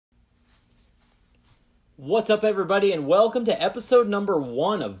What's up, everybody, and welcome to episode number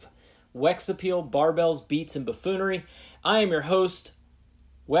 1 of Wex Appeal, Barbells, Beats, and Buffoonery. I am your host,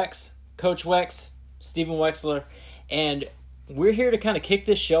 Wex, Coach Wex, Stephen Wexler, and we're here to kind of kick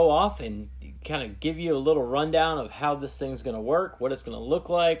this show off and kind of give you a little rundown of how this thing's going to work, what it's going to look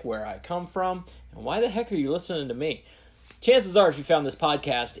like, where I come from, and why the heck are you listening to me? Chances are, if you found this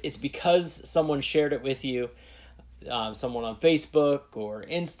podcast, it's because someone shared it with you. Someone on Facebook or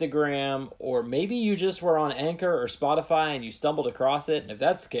Instagram, or maybe you just were on Anchor or Spotify and you stumbled across it. And if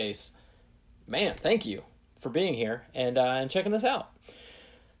that's the case, man, thank you for being here and checking this out.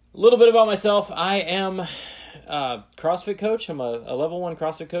 A little bit about myself. I am a CrossFit coach. I'm a level 1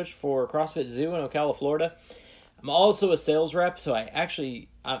 CrossFit coach for CrossFit Zoo in Ocala, Florida. I'm also a sales rep, so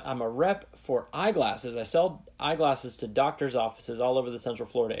I'm a rep for eyeglasses. I sell eyeglasses to doctors' offices all over the Central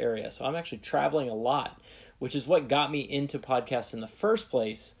Florida area, so I'm actually traveling a lot, which is what got me into podcasts in the first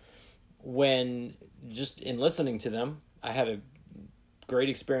place. When just in listening to them, I had a great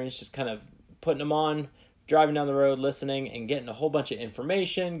experience just kind of putting them on, driving down the road, listening, and getting a whole bunch of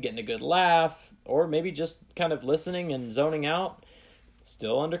information, getting a good laugh, or maybe just kind of listening and zoning out,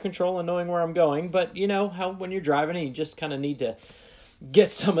 still under control and knowing where I'm going. But you know how when you're driving and you just kind of need to get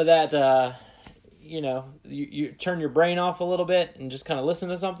some of that, you turn your brain off a little bit and just kind of listen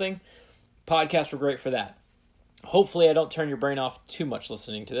to something. Podcasts were great for that. Hopefully I don't turn your brain off too much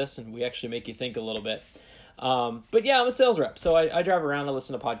listening to this, and we actually make you think a little bit. But yeah, I'm a sales rep, so I drive around, I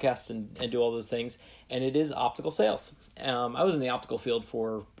listen to podcasts and do all those things, and it is optical sales. I was in the optical field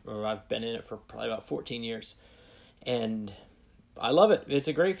I've been in it for probably about 14 years, and I love it. It's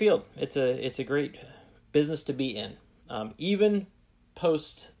a great field. It's a great business to be in. Even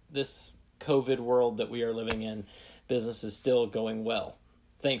post this COVID world that we are living in, business is still going well,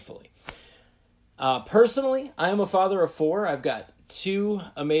 thankfully. Personally, I am a father of 4. I've got 2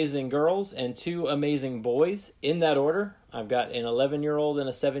 amazing girls and 2 amazing boys in that order. I've got an 11-year-old and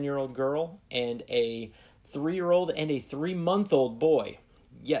a 7-year-old girl and a 3-year-old and a 3-month-old boy.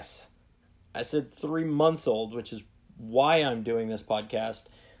 Yes, I said 3 months old, which is why I'm doing this podcast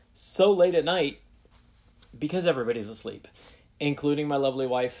so late at night, because everybody's asleep, including my lovely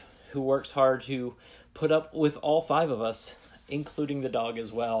wife, who works hard to put up with all 5 of us, including the dog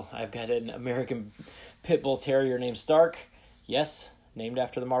as well. I've got an American Pit Bull Terrier named Stark. Yes, named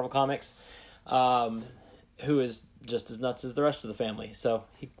after the Marvel Comics, who is just as nuts as the rest of the family. So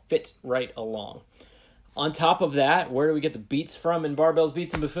he fits right along. On top of that, where do we get the beats from in Barbells,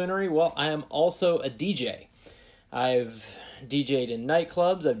 Beats, and Buffoonery? Well, I am also a DJ. I've DJ'd in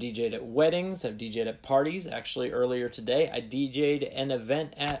nightclubs. I've DJ'd at weddings. I've DJ'd at parties. Actually, earlier today, I DJ'd an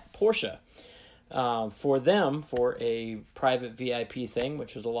event at Porsche. For a private VIP thing,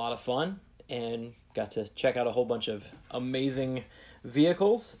 which was a lot of fun, and got to check out a whole bunch of amazing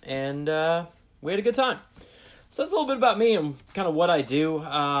vehicles, and we had a good time. So that's a little bit about me and kind of what I do.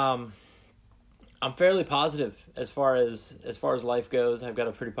 I'm fairly positive as far as life goes. I've got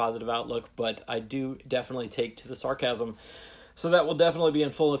a pretty positive outlook, but I do definitely take to the sarcasm, so that will definitely be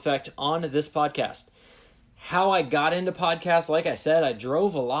in full effect on this podcast. How I got into podcasts, like I said, I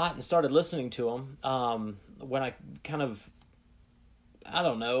drove a lot and started listening to them. When I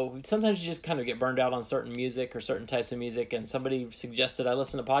sometimes you just kind of get burned out on certain music or certain types of music, and somebody suggested I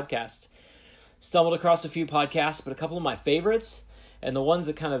listen to podcasts. Stumbled across a few podcasts, but a couple of my favorites, and the ones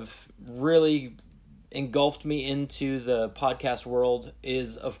that kind of really engulfed me into the podcast world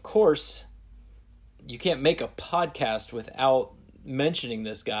is, of course, you can't make a podcast without mentioning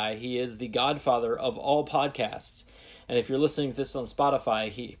this guy. He is the godfather of all podcasts, and if you're listening to this on Spotify,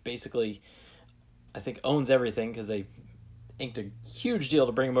 he basically, I think, owns everything, because they inked a huge deal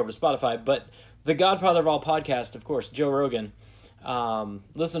to bring him over to Spotify. But the godfather of all podcasts, of course, Joe Rogan.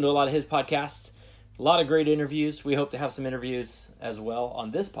 Listen to a lot of his podcasts, a lot of great interviews. We hope to have some interviews as well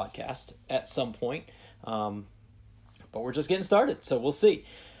on this podcast at some point, but we're just getting started, so we'll see.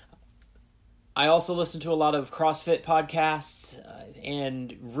 I also listen to a lot of CrossFit podcasts,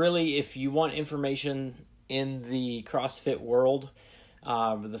 and really, if you want information in the CrossFit world,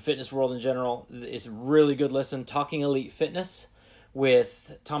 the fitness world in general, it's a really good listen. Talking Elite Fitness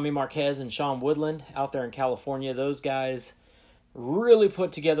with Tommy Marquez and Sean Woodland out there in California. Those guys really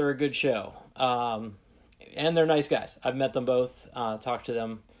put together a good show, and they're nice guys. I've met them both, talked to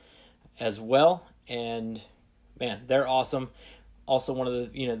them as well, and man, they're awesome. Also, one of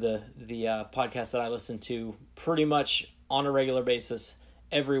the podcasts that I listen to pretty much on a regular basis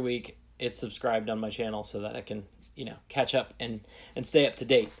every week. It's subscribed on my channel so that I can catch up and stay up to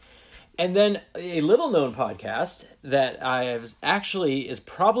date. And then a little known podcast that is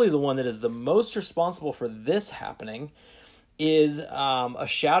probably the one that is the most responsible for this happening is a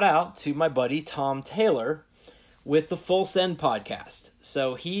shout out to my buddy Tom Taylor with the Full Send podcast.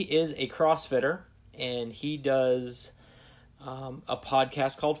 So he is a CrossFitter, and he does a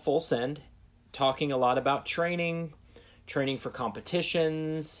podcast called Full Send, talking a lot about training for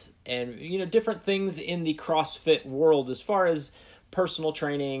competitions, and different things in the CrossFit world as far as personal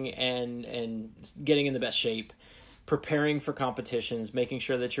training and getting in the best shape, preparing for competitions, making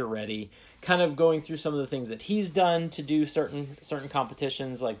sure that you're ready, kind of going through some of the things that he's done to do certain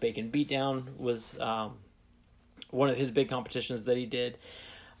competitions, like Bacon Beatdown was one of his big competitions that he did.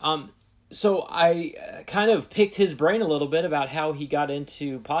 So I kind of picked his brain a little bit about how he got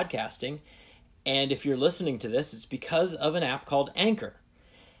into podcasting. And if you're listening to this, it's because of an app called Anchor.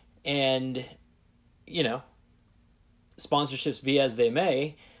 And, sponsorships be as they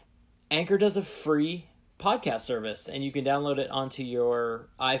may, Anchor does a free podcast service, and you can download it onto your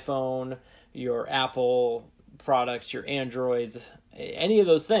iPhone, your Apple products, your Androids, any of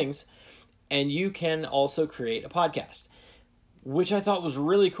those things, and you can also create a podcast, which I thought was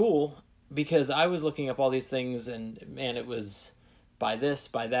really cool, because I was looking up all these things, and man, it was buy this,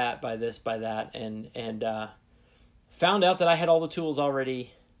 buy that, buy this, buy that, and found out that I had all the tools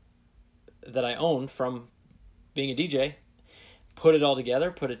already that I owned from being a DJ, put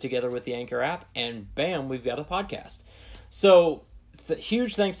it together with the Anchor app, and bam, we've got a podcast. So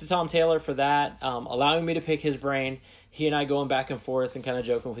huge thanks to Tom Taylor for that, allowing me to pick his brain. He and I going back and forth and kind of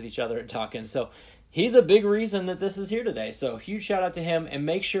joking with each other and talking. So he's a big reason that this is here today. So huge shout out to him, and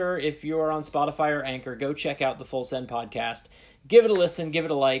make sure if you're on Spotify or Anchor, go check out the Full Send podcast. Give it a listen, give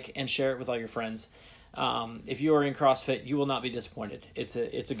it a like, and share it with all your friends. If you are in CrossFit, you will not be disappointed. It's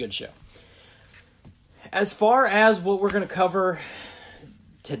a good show. As far as what we're going to cover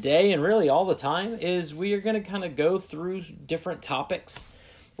today, and really all the time, is we are going to kind of go through different topics.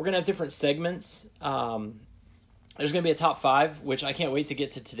 We're going to have different segments. There's going to be a top 5, which I can't wait to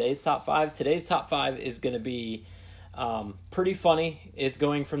get to today's top 5. Today's top 5 is going to be pretty funny. It's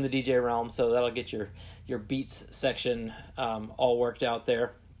going from the DJ realm, so that'll get your beats section all worked out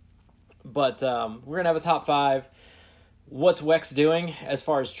there. But we're going to have a top 5. What's Wex doing as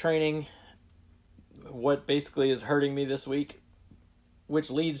far as training? What basically is hurting me this week?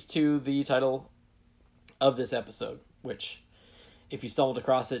 Which leads to the title of this episode, which, if you stumbled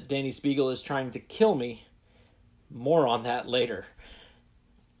across it, Danny Spiegel is trying to kill me. More on that later.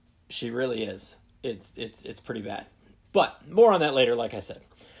 She really is. It's pretty bad. But more on that later, like I said.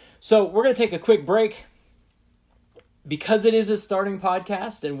 So we're going to take a quick break. Because it is a starting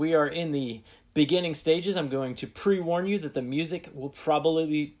podcast and we are in the beginning stages, I'm going to pre-warn you that the music will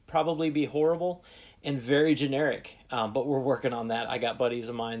probably be horrible and very generic. But we're working on that. I got buddies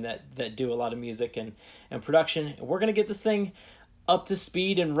of mine that do a lot of music and production. We're going to get this thing up to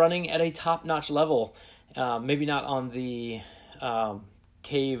speed and running at a top-notch level. Maybe not on the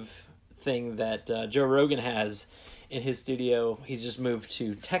cave thing that Joe Rogan has in his studio. He's just moved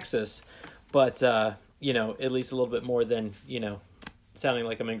to Texas, but at least a little bit more than sounding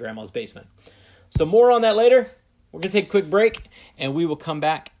like I'm in grandma's basement. So more on that later. We're gonna take a quick break, and we will come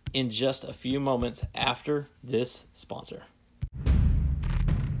back in just a few moments after this sponsor.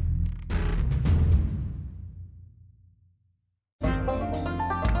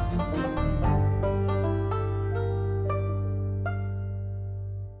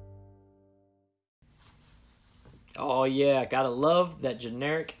 Oh yeah, gotta love that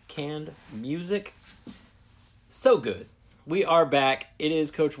generic canned music. So good. We are back. It is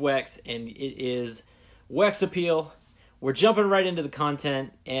Coach Wex, and it is Wex Appeal. We're jumping right into the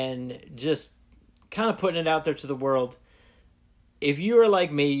content and just kind of putting it out there to the world. If you are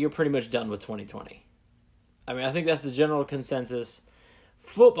like me, you're pretty much done with 2020. I mean, I think that's the general consensus.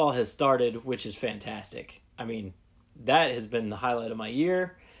 Football has started, which is fantastic. I mean, that has been the highlight of my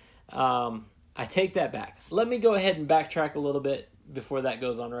year. I take that back. Let me go ahead and backtrack a little bit before that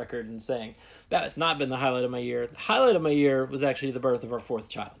goes on record and saying that has not been the highlight of my year. The highlight of my year was actually the birth of our 4th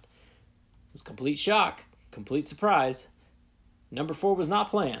child. It was complete shock, complete surprise. Number 4 was not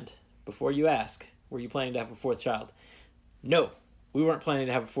planned. Before you ask, were you planning to have a 4th child? No, we weren't planning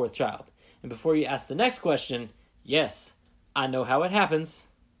to have a 4th child. And before you ask the next question, yes, I know how it happens.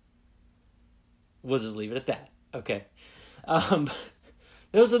 We'll just leave it at that. Okay.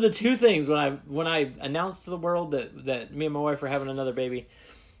 Those are the two things when I announced to the world that me and my wife were having another baby.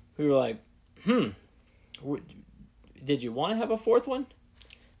 We were like, did you want to have a 4th one?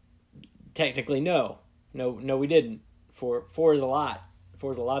 Technically, no, we didn't. Four is a lot.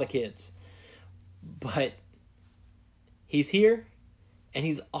 4 is a lot of kids. But he's here, and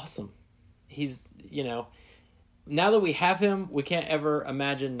he's awesome. He's, now that we have him, we can't ever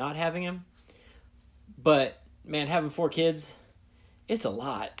imagine not having him. But man, having 4 kids, it's a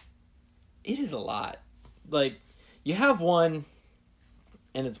lot. It is a lot. Like, you have one,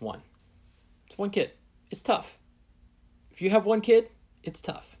 and it's one. It's one kid. It's tough. If you have one kid, it's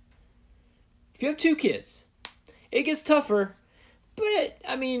tough. If you have 2 kids, it gets tougher, but,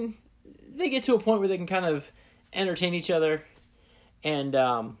 I mean, they get to a point where they can kind of entertain each other and,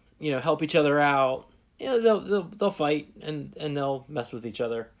 help each other out. They'll fight and they'll mess with each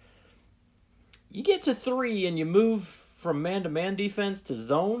other. You get to 3 and you move from man-to-man defense to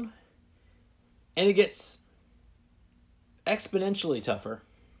zone, and it gets exponentially tougher.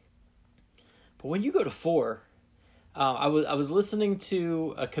 But when you go to 4, I was listening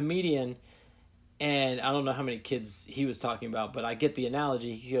to a comedian, and I don't know how many kids he was talking about, but I get the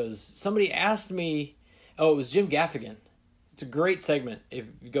analogy. He goes, somebody asked me, it was Jim Gaffigan. It's a great segment if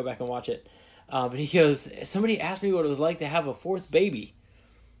you go back and watch it. But he goes, somebody asked me what it was like to have a 4th baby.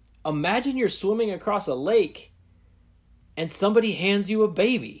 Imagine you're swimming across a lake and somebody hands you a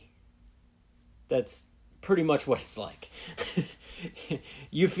baby. That's pretty much what it's like.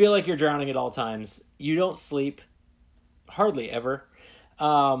 You feel like you're drowning at all times. You don't sleep, hardly ever.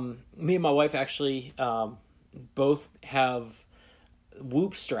 Me and my wife actually both have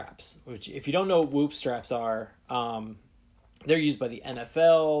Whoop straps, which if you don't know what Whoop straps are, they're used by the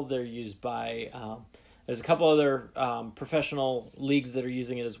NFL. They're used by, there's a couple other professional leagues that are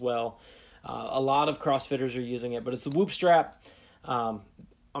using it as well. A lot of CrossFitters are using it, but it's a Whoop strap.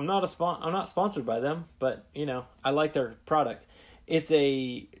 I'm not sponsored by them, but I like their product. It's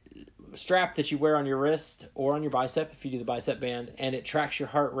a strap that you wear on your wrist or on your bicep if you do the bicep band, and it tracks your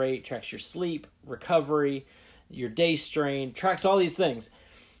heart rate, tracks your sleep, recovery, your day strain, tracks all these things.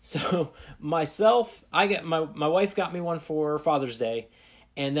 So myself, my wife got me one for Father's Day,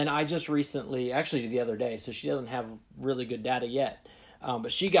 and then I just recently, actually the other day, so she doesn't have really good data yet,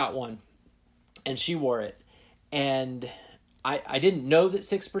 but she got one, and she wore it, and I didn't know that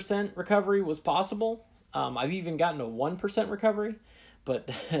 6% recovery was possible. I've even gotten a 1% recovery, but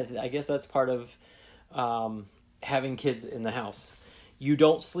I guess that's part of having kids in the house. You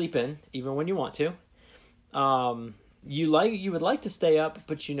don't sleep in, even when you want to. You would like to stay up,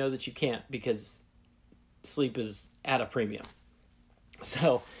 but you know that you can't because sleep is at a premium.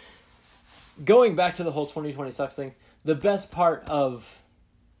 So, going back to the whole 2020 sucks thing, the best part of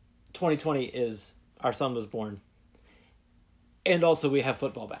 2020 is our son was born. And also we have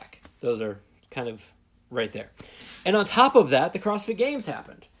football back. Those are kind of right there. And on top of that, the CrossFit Games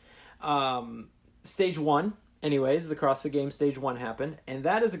happened. Stage 1, anyways, the CrossFit Games Stage 1 happened. And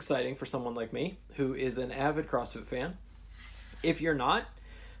that is exciting for someone like me, who is an avid CrossFit fan. If you're not,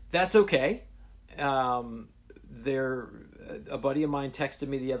 that's okay. A buddy of mine texted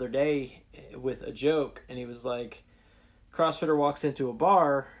me the other day with a joke, and he was like, CrossFitter walks into a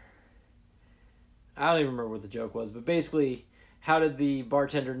bar. I don't even remember what the joke was, but basically, how did the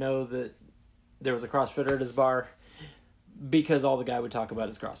bartender know that there was a CrossFitter at his bar? Because all the guy would talk about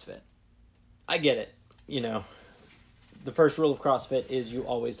is CrossFit. I get it. The first rule of CrossFit is you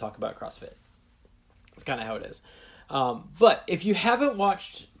always talk about CrossFit. It's kind of how it is. But if you haven't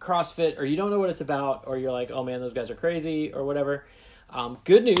watched CrossFit, or you don't know what it's about, or you're like, oh man, those guys are crazy, or whatever,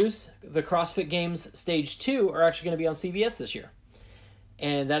 good news, the CrossFit Games Stage 2 are actually going to be on CBS this year.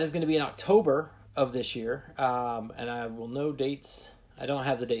 And that is going to be in October of this year. And I will know dates. I don't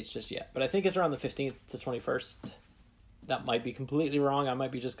have the dates just yet, but I think it's around the 15th to 21st. That might be completely wrong. I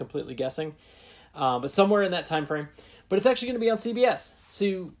might be just completely guessing. But somewhere in that time frame. But it's actually going to be on CBS.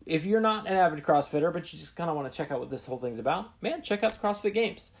 So if you're not an avid CrossFitter, but you just kind of want to check out what this whole thing's about, man, check out the CrossFit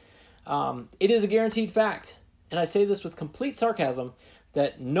Games. It is a guaranteed fact, and I say this with complete sarcasm,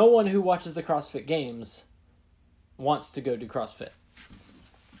 that no one who watches the CrossFit Games wants to go do CrossFit.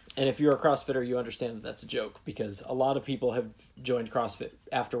 And if you're a CrossFitter, you understand that that's a joke, because a lot of people have joined CrossFit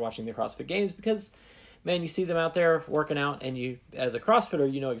after watching the CrossFit Games because, man, you see them out there working out, and you, as a CrossFitter,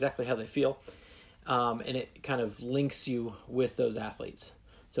 you know exactly how they feel. And it kind of links you with those athletes.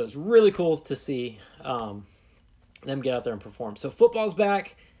 So it's really cool to see them get out there and perform. So football's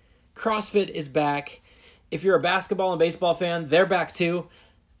back. CrossFit is back. If you're a basketball and baseball fan, they're back too.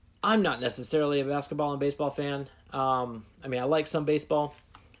 I'm not necessarily a basketball and baseball fan. I like some baseball.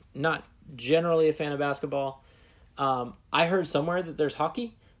 Not generally a fan of basketball. I heard somewhere that there's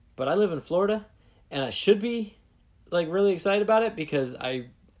hockey, but I live in Florida, and I should be really excited about it because I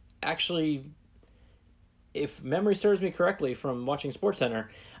actually, if memory serves me correctly from watching SportsCenter,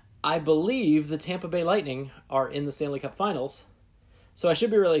 I believe the Tampa Bay Lightning are in the Stanley Cup Finals. So I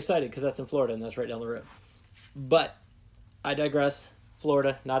should be really excited because that's in Florida and that's right down the road. But I digress.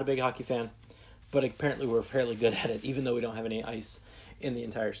 Florida, not a big hockey fan, but apparently we're fairly good at it, even though we don't have any ice in the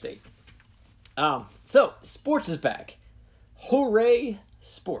entire state. So sports is back. Hooray,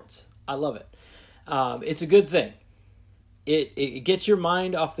 sports. I love it. It's a good thing. It gets your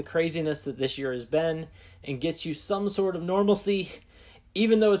mind off the craziness that this year has been and gets you some sort of normalcy,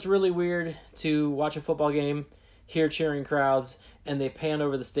 even though it's really weird to watch a football game, hear cheering crowds, and they pan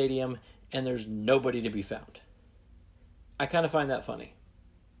over the stadium and there's nobody to be found. I kind of find that funny.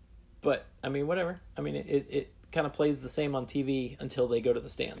 But, I mean, whatever. I mean, it kind of plays the same on TV until they go to the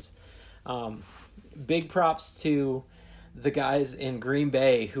stands. Big props to the guys in Green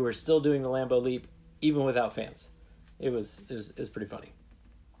Bay who are still doing the Lambeau Leap, even without fans. It was pretty funny.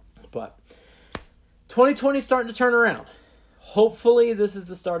 But 2020 is starting to turn around. Hopefully this is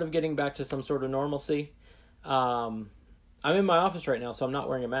the start of getting back to some sort of normalcy. I'm in my office right now, so I'm not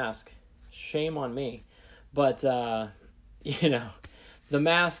wearing a mask. Shame on me. But, the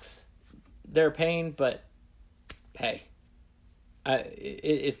masks, they're a pain, but hey,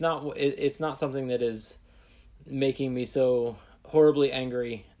 it's not something that is making me so horribly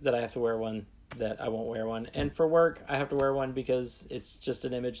angry that I have to wear one that I won't wear one. And for work, I have to wear one because it's just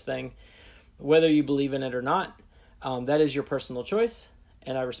an image thing. Whether you believe in it or not, that is your personal choice,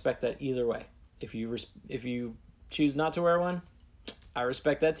 and I respect that either way. If you choose not to wear one, I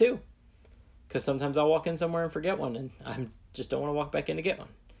respect that too. Because sometimes I'll walk in somewhere and forget one, and I just don't want to walk back in to get one.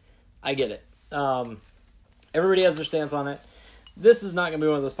 I get it. Everybody has their stance on it. This is not going to be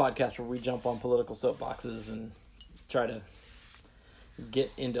one of those podcasts where we jump on political soapboxes and try to get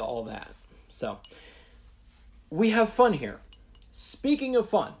into all that. So, we have fun here. Speaking of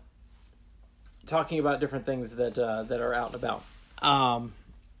fun, talking about different things that are out and about.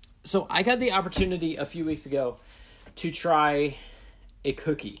 So, I got the opportunity a few weeks ago to try a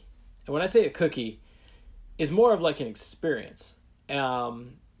cookie. And when I say a cookie, it's more of like an experience.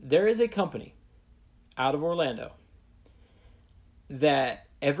 There is a company out of Orlando that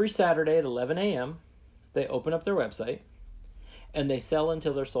every Saturday at 11 a.m., they open up their website and they sell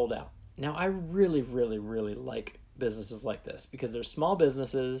until they're sold out. Now, I really, really, really like businesses like this because they're small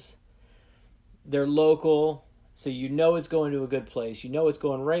businesses, they're local, so you know it's going to a good place. You know it's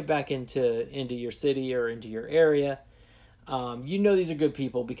going right back into your city or into your area. These are good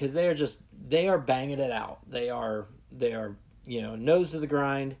people because they are banging it out. They are nose to the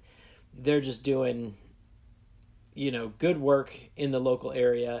grind. They're just doing, good work in the local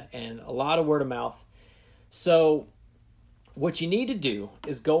area and a lot of word of mouth. So what you need to do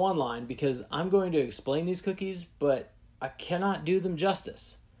is go online because I'm going to explain these cookies, but I cannot do them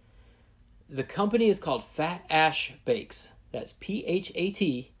justice. The company is called Fat Ash Bakes. That's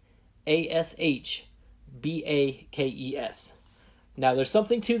PHATASHBAKES. Now, there's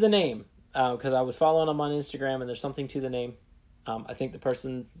something to the name because I was following them on Instagram, and there's something to the name. I think the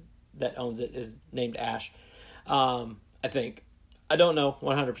person that owns it is named Ash. I think. I don't know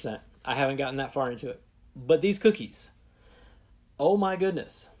 100%. I haven't gotten that far into it. But these cookies, oh my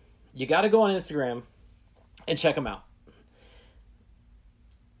goodness. You got to go on Instagram and check them out.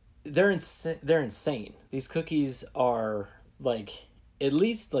 They're insane. These cookies are at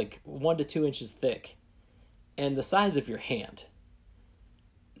least 1 to 2 inches thick and the size of your hand.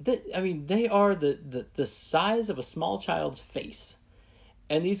 They are the size of a small child's face.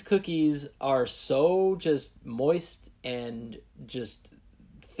 And these cookies are so just moist and just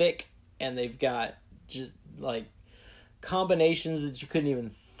thick, and they've got just combinations that you couldn't even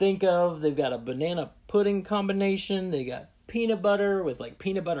think of. They've got a banana pudding combination. They got peanut butter with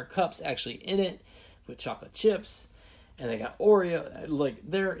peanut butter cups actually in it with chocolate chips, and they got Oreo.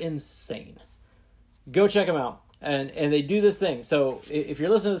 They're insane. Go check them out. And they do this thing. So if you're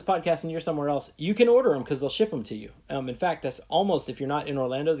listening to this podcast and you're somewhere else, you can order them because they'll ship them to you. In fact, that's almost, if you're not in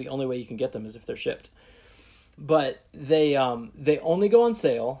Orlando, the only way you can get them is if they're shipped. But they only go on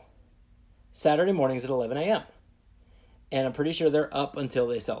sale Saturday mornings at 11 a.m. And I'm pretty sure they're up until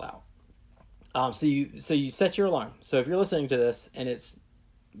they sell out. So you set your alarm. So if you're listening to this and it's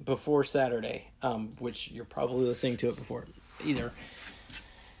before Saturday, which you're probably listening to it before either,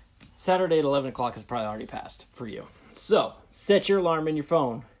 Saturday at 11 o'clock is probably already passed for you. So set your alarm in your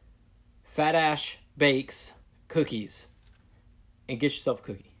phone. Fat Ash Bakes cookies, and get yourself a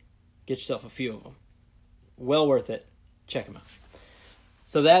cookie. Get yourself a few of them. Well worth it. Check them out.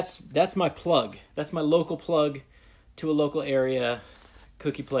 So that's my plug. That's my local plug to a local area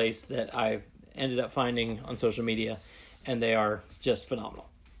cookie place that I've ended up finding on social media, and they are just phenomenal.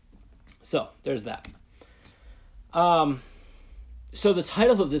 So there's that. So the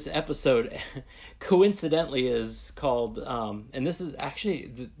title of this episode, coincidentally, is called, and this is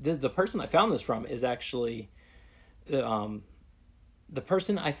actually, the person I found this from is actually, the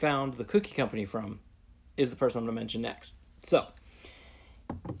person I found the cookie company from is the person I'm going to mention next. So,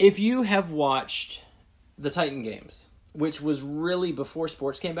 if you have watched the Titan Games, which was really, before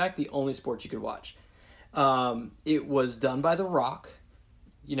sports came back, the only sport you could watch. It was done by The Rock,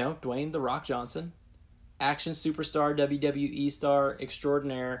 Dwayne The Rock Johnson, action superstar, WWE star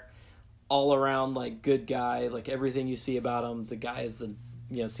extraordinaire, all around like good guy, like everything you see about him. The guy is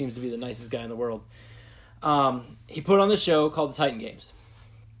seems to be the nicest guy in the world. He put on this show called The Titan Games.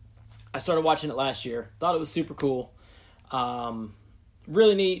 I started watching it last year. Thought it was super cool.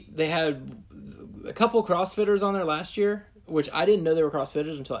 Really neat. They had a couple CrossFitters on there last year, which I didn't know they were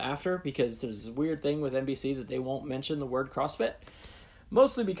CrossFitters until after, because there's this weird thing with NBC that they won't mention the word CrossFit,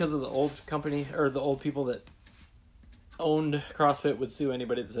 mostly because of the old company, or the old people that owned CrossFit would sue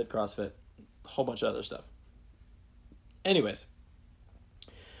anybody that said CrossFit, a whole bunch of other stuff. Anyways,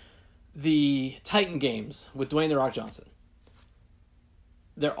 the Titan Games with Dwayne The Rock Johnson,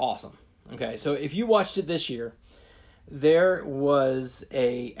 they're awesome. Okay, so if you watched it this year, there was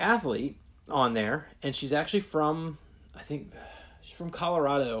a athlete on there, and she's actually from, I think, she's from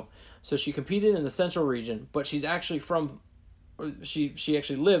Colorado. So she competed in the Central region, but she's actually from, she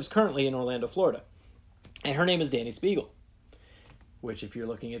actually lives currently in Orlando, Florida. And her name is Dani Speegle, which, if you're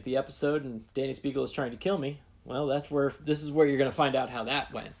looking at the episode and Dani Speegle is trying to kill me, well, this is where you're going to find out how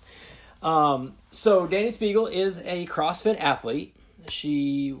that went. So Dani Speegle is a CrossFit athlete.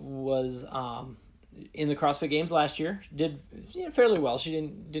 She was in the CrossFit Games last year, did fairly well. She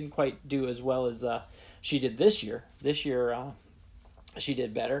didn't quite do as well as she did this year. This year she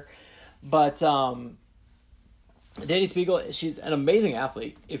did better. But Dani Speegle, she's an amazing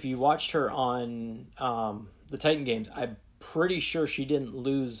athlete. If you watched her on the Titan Games, I'm pretty sure she didn't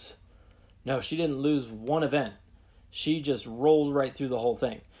lose. No, she didn't lose one event. She just rolled right through the whole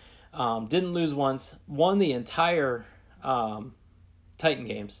thing. Didn't lose once. Won the entire Titan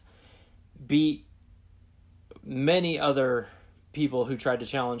Games. Beat many other people who tried to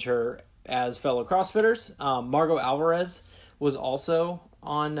challenge her as fellow CrossFitters. Margot Alvarez was also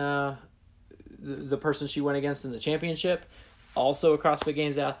on the person she went against in the championship, also a CrossFit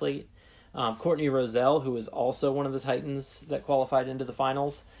Games athlete. Courtney Roselle, who is also one of the Titans that qualified into the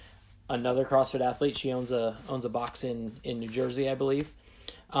finals, another CrossFit athlete. She owns a box in New Jersey, I believe.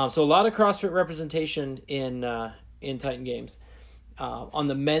 So a lot of CrossFit representation in Titan Games. On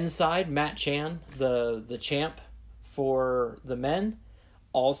the men's side, Matt Chan, the champ for the men,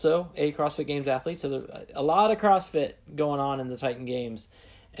 also a CrossFit Games athlete. So there, a lot of CrossFit going on in the Titan Games,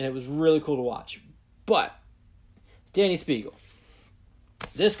 and it was really cool to watch. But Dani Speegle,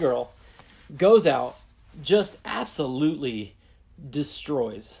 this girl goes out, just absolutely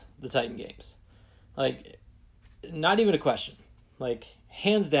destroys the Titan Games. Like, not even a question. Like,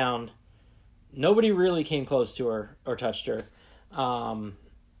 hands down, nobody really came close to her or touched her.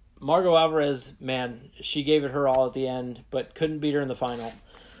 Margot Alvarez, man, she gave it her all at the end, but couldn't beat her in the final.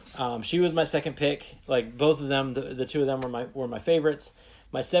 She was my second pick. Like, both of them, the two of them were my favorites.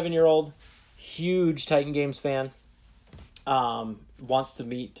 My 7-year-old, huge Titan Games fan, wants to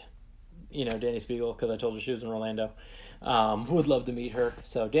meet, Dani Speegle, because I told her she was in Orlando. Would love to meet her.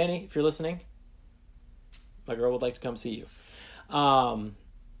 So, Dani, if you're listening, my girl would like to come see you.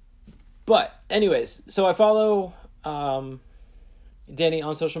 But anyways, so I follow Dani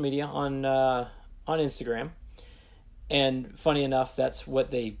on social media, on Instagram, and funny enough, that's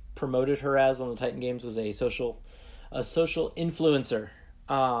what they promoted her as on the Titan Games, was a social influencer.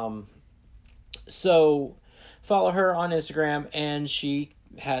 So follow her on Instagram, and she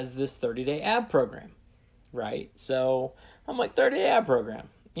has this 30-day ab program, right? So I'm like, 30-day ab program,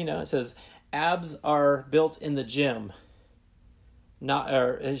 it says abs are built in the gym.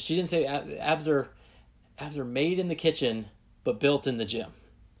 She didn't say abs are made in the kitchen, but built in the gym.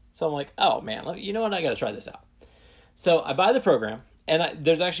 So I'm like, oh man, you know what? I got to try this out. So I buy the program, and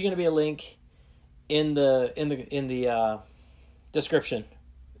there's actually going to be a link in the description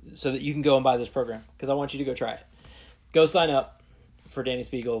so that you can go and buy this program, because I want you to go try it. Go sign up for Dani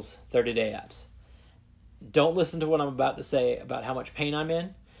Speegle's 30-day abs. Don't listen to what I'm about to say about how much pain I'm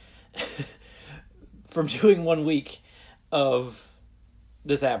in from doing 1 week of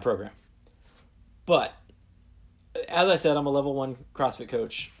this ab program. But as I said, I'm a level 1 CrossFit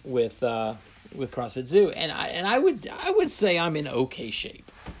coach with CrossFit Zoo, and I would say I'm in okay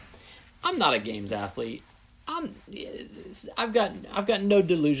shape. I'm not a games athlete. I've got no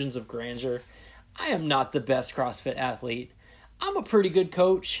delusions of grandeur. I am not the best CrossFit athlete. I'm a pretty good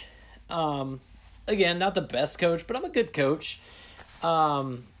coach. Again, not the best coach, but I'm a good coach.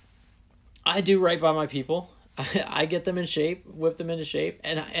 I do right by my people. I get them in shape, whip them into shape,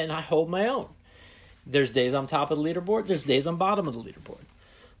 and I hold my own. There's days I'm top of the leaderboard. There's days I'm bottom of the leaderboard.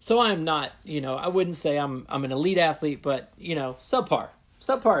 So I'm not, I wouldn't say I'm an elite athlete, but, subpar.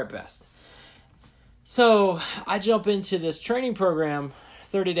 Subpar at best. So I jump into this training program,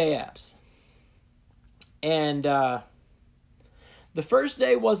 30-day abs. And the first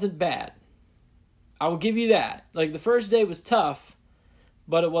day wasn't bad. I will give you that. Like, the first day was tough,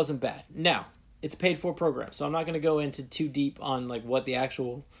 but it wasn't bad. Now, it's a paid-for program, so I'm not going to go into too deep on like what the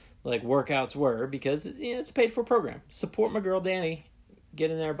actual like workouts were, because it's a paid-for program. Support my girl Danny. Get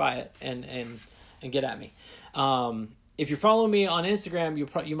in there, buy it, and get at me. If you're following me on Instagram,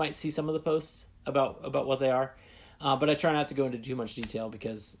 you might see some of the posts about what they are, but I try not to go into too much detail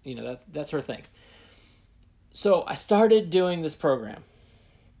because that's her thing. So I started doing this program.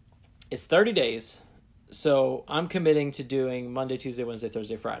 It's 30 days, so I'm committing to doing Monday, Tuesday, Wednesday,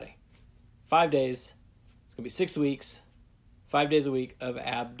 Thursday, Friday. 5 days. It's gonna be 6 weeks, 5 days a week of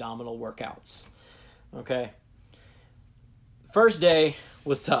abdominal workouts. Okay. First day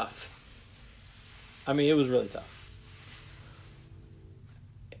was tough. I mean, it was really tough.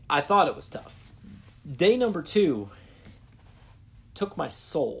 I thought it was tough. Day number 2 took my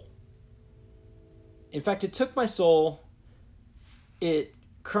soul. In fact, it took my soul. It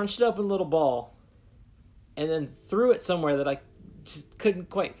crunched it up in a little ball and then threw it somewhere that I just couldn't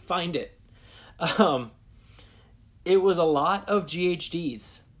quite find it. It was a lot of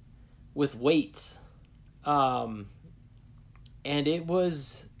GHDs with weights. And it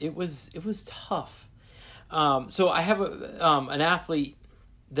was tough. So I have an athlete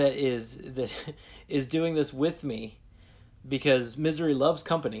that is doing this with me because misery loves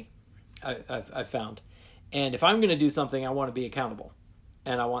company. I've found, and if I'm going to do something, I want to be accountable,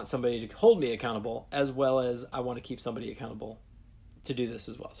 and I want somebody to hold me accountable, as well as I want to keep somebody accountable to do this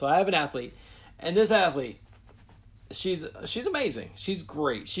as well. So I have an athlete, and this athlete, she's amazing. She's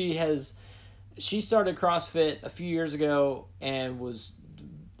great. She started CrossFit a few years ago and was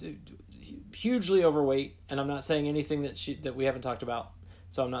hugely overweight, and I'm not saying anything that we haven't talked about.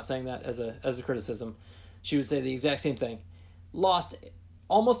 So I'm not saying that as a criticism. She would say the exact same thing. Lost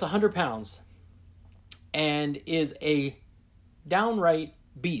almost 100 pounds and is a downright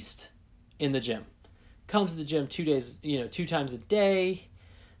beast in the gym. Comes to the gym 2 times a day.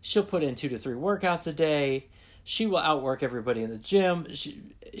 She'll put in 2 to 3 workouts a day. She will outwork everybody in the gym.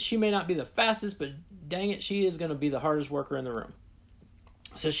 She may not be the fastest, but dang it, she is going to be the hardest worker in the room.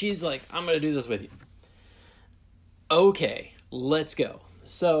 So she's like, I'm going to do this with you. Okay, let's go.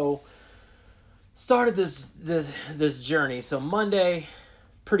 So started this journey. So Monday,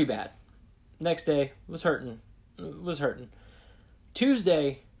 pretty bad. Next day was hurting.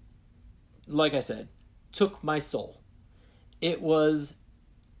 Tuesday, like I said, took my soul. It was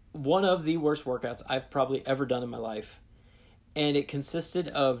one of the worst workouts I've probably ever done in my life. And it consisted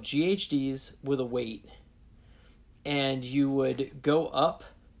of GHDs with a weight. And you would go up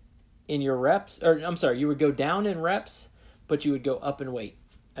in your reps, you would go down in reps, but you would go up in weight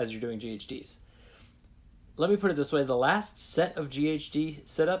as you're doing GHDs. Let me put it this way. The last set of GHD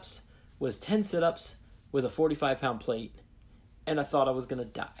sit-ups was 10 sit-ups with a 45-pound plate, and I thought I was going to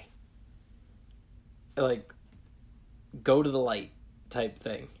die. Like, go to the light type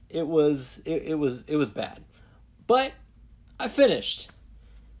thing. It was bad. But I finished.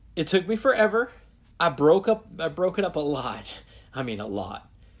 It took me forever. I broke it up a lot. I mean, a lot.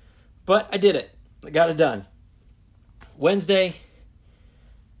 But I did it. I got it done. Wednesday,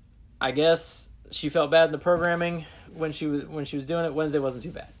 I guess she felt bad in the programming when she was doing it. Wednesday wasn't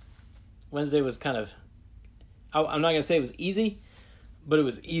too bad. Wednesday was kind of, I'm not going to say it was easy, but it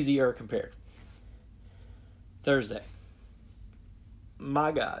was easier compared. Thursday.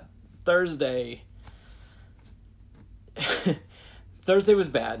 My God. Thursday was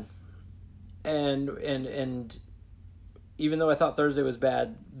bad. And even though I thought Thursday was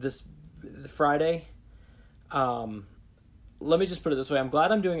bad, this Friday, let me just put it this way. I'm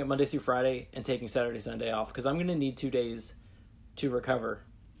glad I'm doing it Monday through Friday and taking Saturday, Sunday off, because I'm going to need 2 days to recover.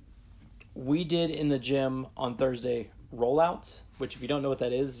 We did in the gym on Thursday rollouts, which if you don't know what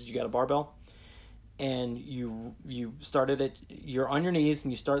that is you got a barbell and you started it, you're on your knees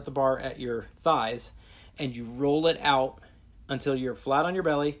and you start the bar at your thighs and you roll it out until you're flat on your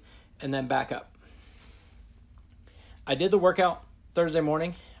belly and then back up. I did the workout Thursday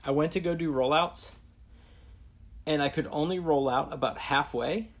morning. I went to go do rollouts and I could only roll out about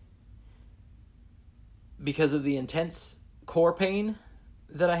halfway because of the intense core pain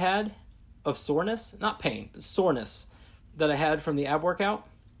that I had of soreness, not pain, but soreness that I had from the ab workout.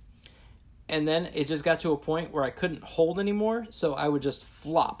 And then it just got to a point where I couldn't hold anymore, so I would just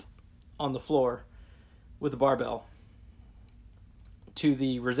flop on the floor with the barbell to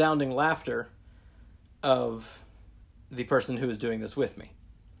the resounding laughter of the person who was doing this with me.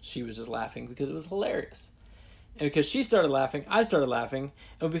 She was just laughing because it was hilarious. And because she started laughing, I started laughing.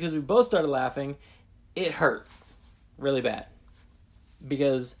 And because we both started laughing, it hurt really bad.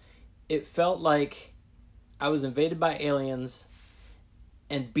 Because it felt like I was invaded by aliens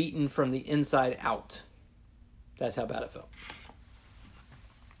and beaten from the inside out. That's how bad it felt.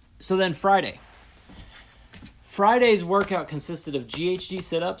 So then Friday's workout consisted of GHD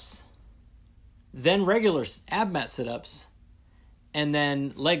sit-ups, then regular ab mat sit-ups, and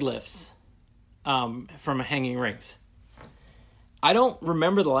then leg lifts from hanging rings. I don't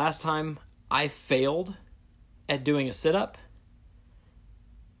remember the last time I failed at doing a sit-up,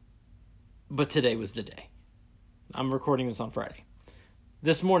 but today was the day. I'm recording this on Friday.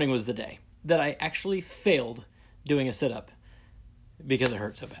 This morning was the day that I actually failed doing a sit-up because it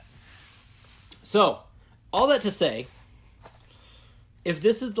hurt so bad. So, all that to say, if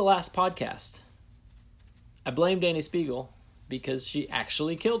this is the last podcast, I blame Danny Spiegel because she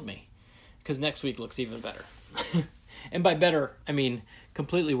actually killed me. Because next week looks even better. And by better, I mean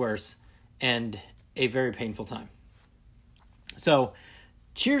completely worse and a very painful time. So,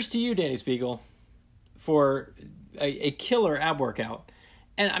 cheers to you, Danny Spiegel, for a killer ab workout.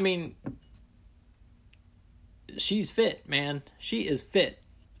 And I mean, she's fit, man. She is fit.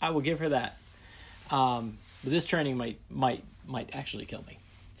 I will give her that. But this training might actually kill me.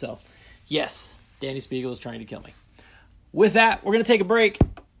 So, yes, Danny Spiegel is trying to kill me. With that, we're going to take a break,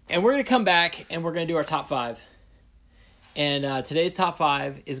 and we're going to come back, and we're going to do our top 5. And today's top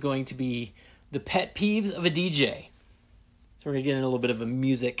 5 is going to be the pet peeves of a DJ. So we're going to get in a little bit of a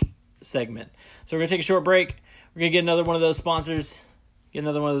music segment. So we're going to take a short break. We're going to get another one of those sponsors, get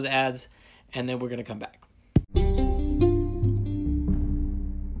another one of those ads, and then we're going to come back.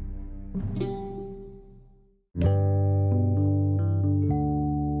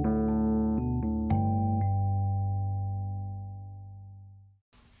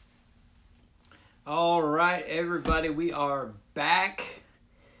 All right, everybody, we are back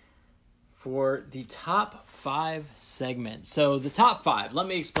for the top 5 segment. So the top 5, let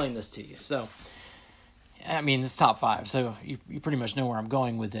me explain this to you. So, I mean, it's top 5, so you pretty much know where I'm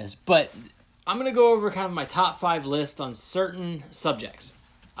going with this. But I'm going to go over kind of my top 5 list on certain subjects.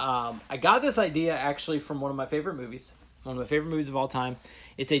 I got this idea actually from one of my favorite movies of all time.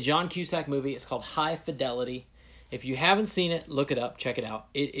 It's a John Cusack movie. It's called High Fidelity. If you haven't seen it, look it up, check it out.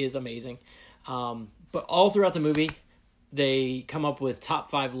 It is amazing. But all throughout the movie, they come up with top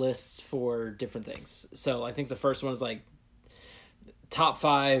 5 lists for different things. So I think the first one is like top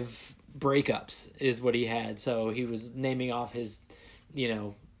 5 breakups is what he had. So he was naming off his,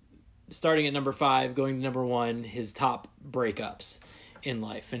 starting at number 5, going to number 1, his top breakups in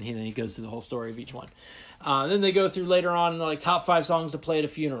life. And then he goes through the whole story of each one. Then they go through later on, like top 5 songs to play at a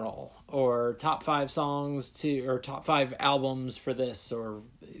funeral, or top 5 songs or top 5 albums for this, or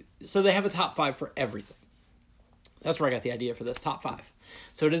so they have a top 5 for everything. That's where I got the idea for this, top 5.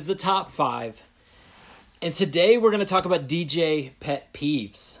 So it is the top 5. And today we're going to talk about DJ pet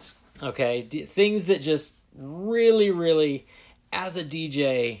peeves. Okay? Things that just really, really, as a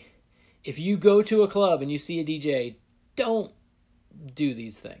DJ, if you go to a club and you see a DJ, don't do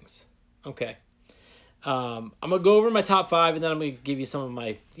these things. Okay? I'm going to go over my top 5, and then I'm going to give you some of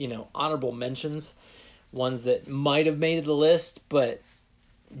my, honorable mentions. Ones that might have made the list, but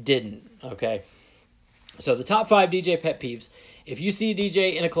didn't. Okay? So the top 5 DJ pet peeves. If you see a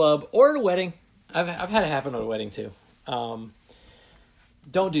DJ in a club or at a wedding, I've had it happen at a wedding too. Don't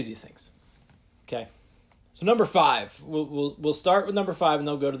do these things. Okay. So number 5, we'll start with number 5 and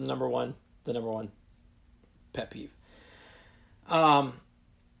they'll go to the number 1 pet peeve.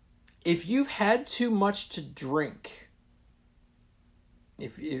 If you've had too much to drink,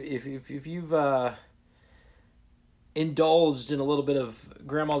 if you've indulged in a little bit of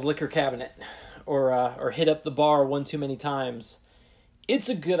grandma's liquor cabinet, or hit up the bar one too many times, it's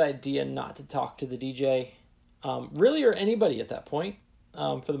a good idea not to talk to the DJ, really, or anybody at that point.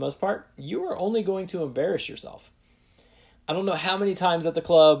 For the most part, you are only going to embarrass yourself. I don't know how many times at the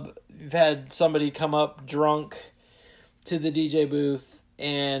club you've had somebody come up drunk to the DJ booth,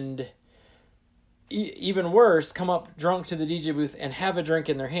 and even worse, come up drunk to the DJ booth and have a drink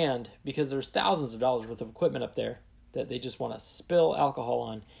in their hand, because there's thousands of dollars worth of equipment up there that they just want to spill alcohol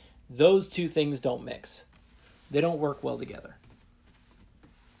on. Those two things don't mix. They don't work well together.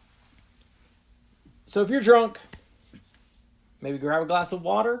 So if you're drunk, maybe grab a glass of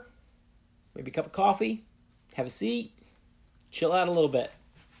water, maybe a cup of coffee, have a seat, chill out a little bit,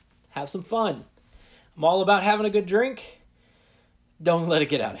 have some fun. I'm all about having a good drink. Don't let it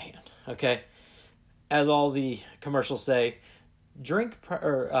get out of hand, okay? As all the commercials say, drink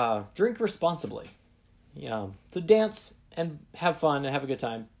responsibly. So dance and have fun and have a good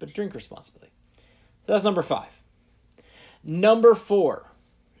time, but drink responsibly. So that's number 5. Number 4.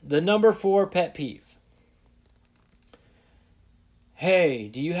 The number 4 pet peeve. Hey,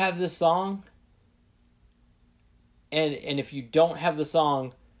 do you have this song? And if you don't have the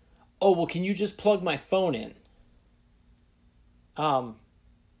song, oh, well, can you just plug my phone in? No,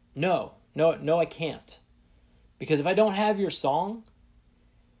 I can't. Because if I don't have your song,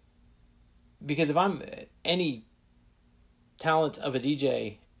 because if I'm any talent of a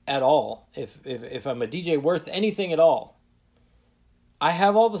DJ at all, if I'm a DJ worth anything at all, I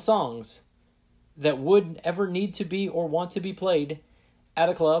have all the songs that would ever need to be or want to be played at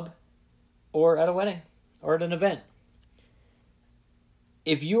a club or at a wedding or at an event.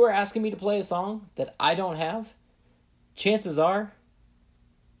 If you are asking me to play a song that I don't have, chances are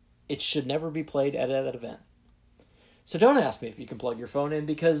it should never be played at that event. So don't ask me if you can plug your phone in,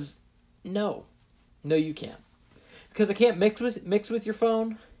 because no, you can't. Because I can't mix with your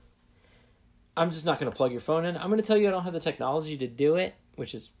phone. I'm just not going to plug your phone in. I'm going to tell you I don't have the technology to do it,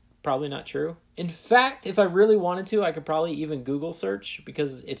 which is probably not true. In fact, if I really wanted to, I could probably even Google search,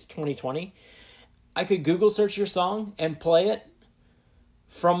 because it's 2020. I could Google search your song and play it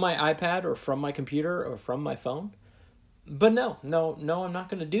from my iPad or from my computer or from my phone. But no, I'm not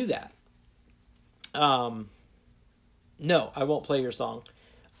going to do that. No, I won't play your song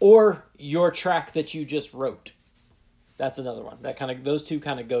or your track that you just wrote. That's another one. Those two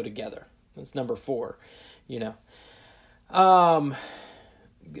kind of go together. That's number 4, Yeah,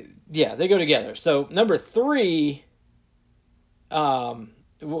 they go together. So number 3,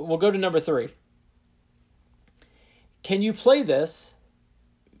 we'll go to number 3. Can you play this?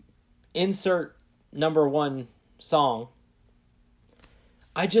 Insert number 1 song.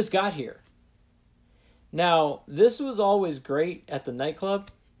 I just got here. Now, this was always great at the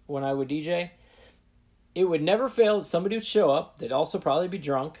nightclub when I would DJ. It would never fail that somebody would show up. They'd also probably be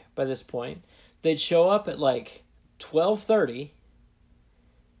drunk by this point. They'd show up at like 12:30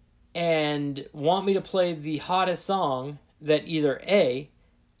 and want me to play the hottest song that either A,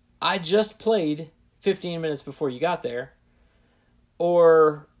 I just played 15 minutes before you got there,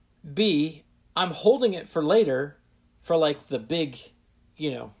 or B, I'm holding it for later for like the big,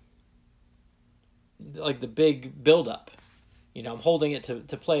 like the big build-up. I'm holding it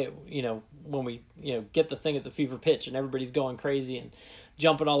to play it, when we, get the thing at the fever pitch and everybody's going crazy and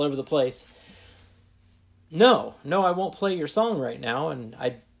jumping all over the place. No, I won't play your song right now, and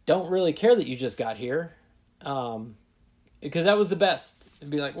I don't really care that you just got here, because that was the best. It'd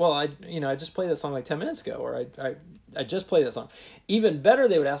be like, well, I just played that song like 10 minutes ago, or I just played that song. Even better,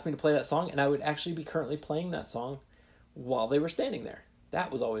 they would ask me to play that song, and I would actually be currently playing that song while they were standing there.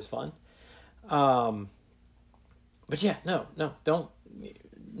 That was always fun. But yeah, no,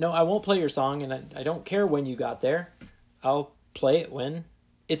 I won't play your song, and I don't care when you got there. I'll play it when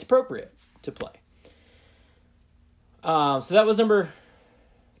it's appropriate to play. So that was number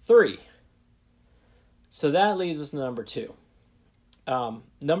 3. So that leaves us to number 2.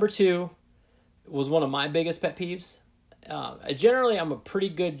 Number 2 was one of my biggest pet peeves. Generally, I'm a pretty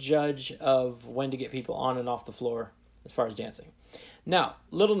good judge of when to get people on and off the floor as far as dancing. Now,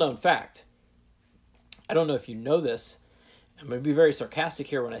 little known fact. I don't know if you know this. I'm going to be very sarcastic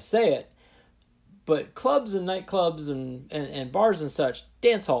here when I say it, but clubs and nightclubs and bars and such,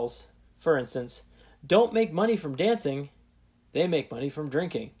 dance halls, for instance, don't make money from dancing. They make money from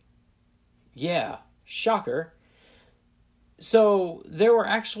drinking. Yeah, shocker. So there were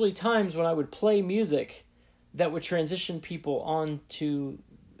actually times when I would play music that would transition people on to,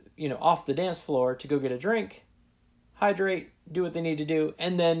 off the dance floor to go get a drink, hydrate, do what they need to do,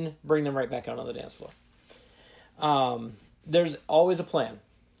 and then bring them right back out on the dance floor. There's always a plan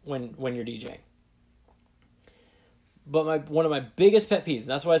when you're DJing. But one of my biggest pet peeves, and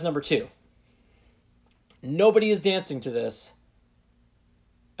that's why it's number 2. Nobody is dancing to this.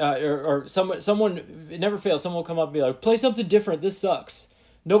 Or someone, it never fails, someone will come up and be like, play something different, this sucks.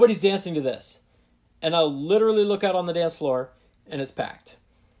 Nobody's dancing to this. And I'll literally look out on the dance floor, and it's packed.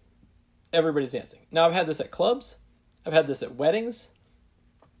 Everybody's dancing. Now, I've had this at clubs. I've had this at weddings.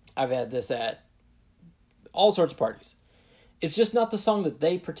 I've had this at all sorts of parties. It's just not the song that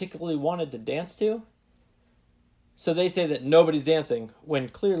they particularly wanted to dance to. So they say that nobody's dancing when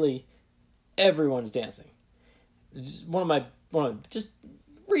clearly everyone's dancing. Just just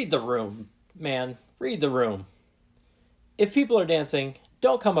read the room, man. Read the room. If people are dancing,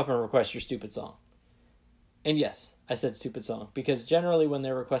 don't come up and request your stupid song. And yes, I said stupid song, because generally when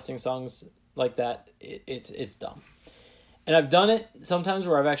they're requesting songs like that, it's dumb. And I've done it sometimes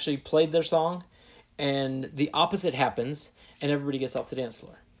where I've actually played their song and the opposite happens and everybody gets off the dance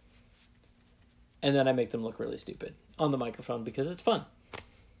floor. And then I make them look really stupid on the microphone because it's fun.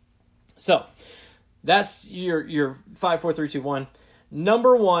 So, That's your 5, 4, 3, 2, 1. The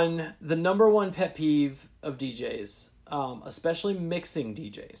number one pet peeve of DJs, especially mixing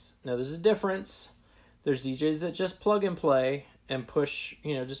DJs. Now, there's a difference. There's DJs that just plug and play and push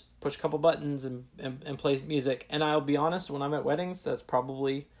a couple buttons and play music. And I'll be honest, when I'm at weddings, that's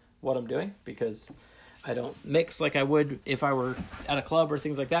probably what I'm doing, because I don't mix like I would if I were at a club or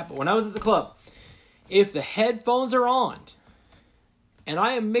things like that. But when I was at the club, if the headphones are on and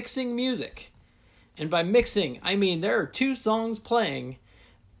I am mixing music, and by mixing, I mean there are 2 songs playing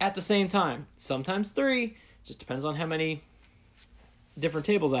at the same time, sometimes 3, just depends on how many different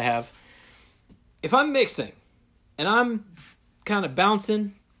tables I have. If I'm mixing and I'm kind of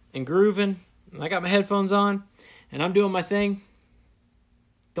bouncing and grooving, and I got my headphones on and I'm doing my thing,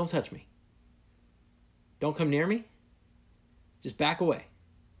 don't touch me. Don't come near me. Just back away.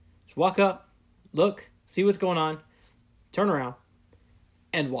 Just walk up, look, see what's going on, turn around,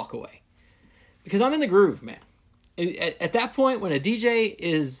 and walk away. Because I'm in the groove, man. At that point, when a DJ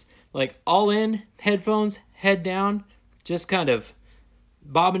is like all in, headphones, head down, just kind of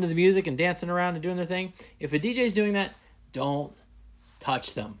bobbing to the music and dancing around and doing their thing, if a DJ's doing that, don't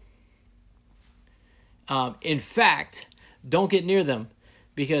touch them. In fact, don't get near them,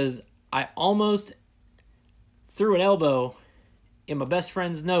 because I almost threw an elbow in my best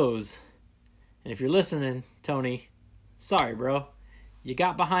friend's nose. And if you're listening, Tony, sorry, bro. You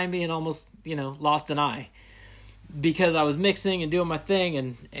got behind me and almost, lost an eye, because I was mixing and doing my thing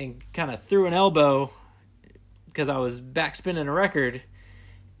and kind of threw an elbow because I was backspinning a record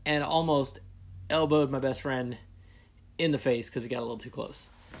and almost elbowed my best friend in the face because he got a little too close.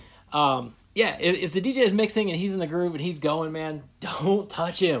 If the DJ is mixing and he's in the groove and he's going, man, don't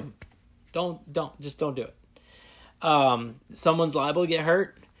touch him. Don't do it. Someone's liable to get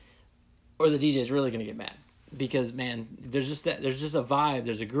hurt, or the DJ is really going to get mad. Because, man, there's just a vibe,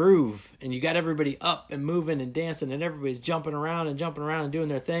 there's a groove, and you got everybody up and moving and dancing, and everybody's jumping around and doing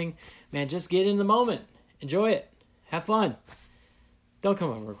their thing. Man, just get in the moment. Enjoy it. Have fun. Don't come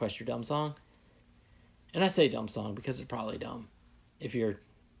over and request your dumb song. And I say dumb song because it's probably dumb if you're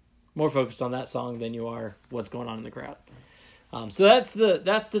more focused on that song than you are what's going on in the crowd. So that's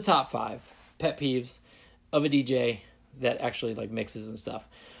the top 5 pet peeves of a DJ that actually like mixes and stuff.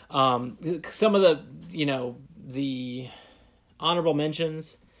 Some of the honorable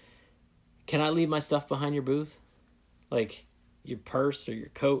mentions. Can I leave my stuff behind your booth? Like your purse or your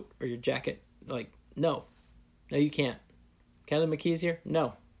coat or your jacket? Like, no, you can't. Can I leave my keys here?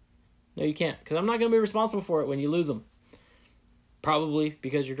 No, you can't. Because I'm not going to be responsible for it when you lose them. Probably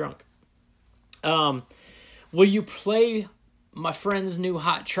because you're drunk. Will you play my friend's new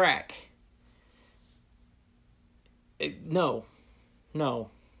hot track? No.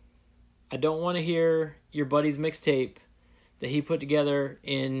 I don't want to hear your buddy's mixtape that he put together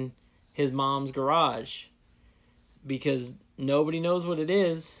in his mom's garage, because nobody knows what it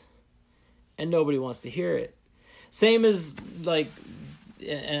is and nobody wants to hear it. Same as I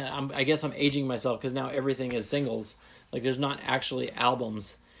guess I'm aging myself because now everything is singles. Like there's not actually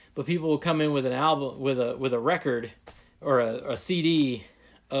albums, but people will come in with an album, with a record or a CD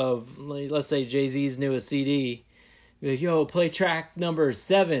of, let's say, Jay-Z's newest CD. Be like, yo, play track number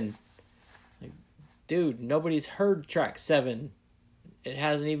 7. Like, dude, nobody's heard track 7. It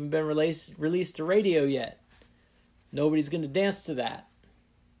hasn't even been released to radio yet. Nobody's going to dance to that.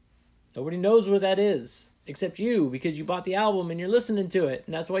 Nobody knows what that is except you, because you bought the album and you're listening to it,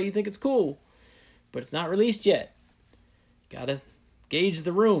 and that's why you think it's cool. But it's not released yet. Gotta gauge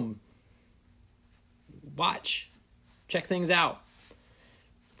the room. Watch. Check things out.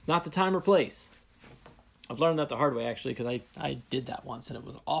 It's not the time or place. I've learned that the hard way, actually, because I did that once and it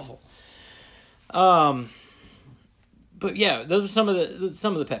was awful. But yeah, those are some of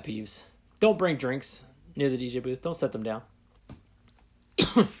the pet peeves. Don't bring drinks near the DJ booth. Don't set them down.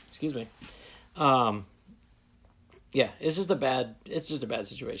 Excuse me. Yeah, it's just a bad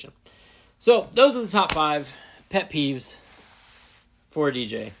situation. So those are the top 5 pet peeves for a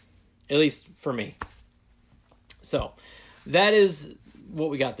DJ, at least for me. So that is what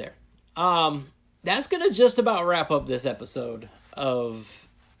we got there. That's going to just about wrap up this episode of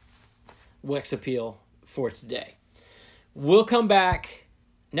Wex Appeal for today. We'll come back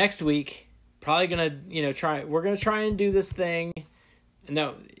next week. Probably going to, we're going to try and do this thing.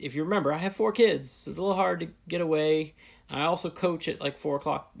 Now, if you remember, I have 4 kids, so it's a little hard to get away. I also coach at like 4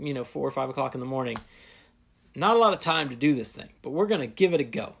 or 5 o'clock in the morning. Not a lot of time to do this thing, but we're going to give it a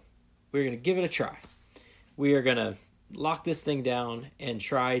go. We're going to give it a try. We are going to lock this thing down and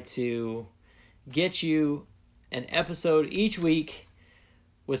try to get you an episode each week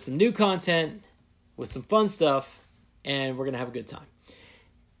with some new content, with some fun stuff, and we're going to have a good time.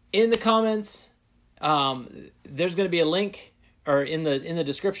 In the comments, There's going to be a link, or in the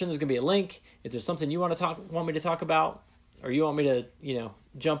description, there's going to be a link. If there's something you want me to talk about, or you want me to,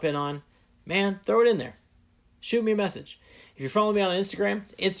 jump in on, man, throw it in there. Shoot me a message. If you're following me on Instagram,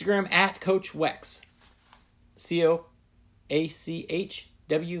 it's Instagram at Coach Wex. COACHWEX.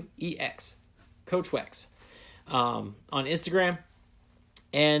 Coach Wex. On Instagram.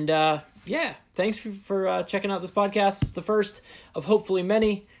 And thanks for checking out this podcast. It's the first of hopefully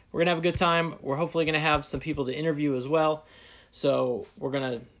many. We're going to have a good time. We're hopefully going to have some people to interview as well. So we're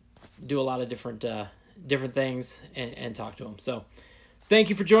going to do a lot of different things and talk to them. So thank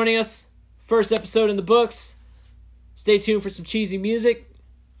you for joining us. First episode in the books. Stay tuned for some cheesy music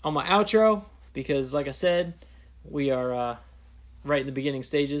on my outro because, like I said, we are right in the beginning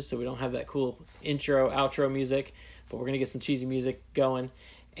stages, so we don't have that cool intro, outro music, but we're going to get some cheesy music going.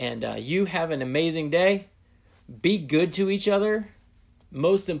 And you have an amazing day. Be good to each other.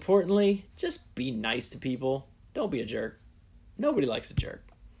 Most importantly, just be nice to people. Don't be a jerk. Nobody likes a jerk.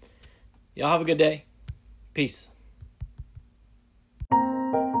 Y'all have a good day. Peace.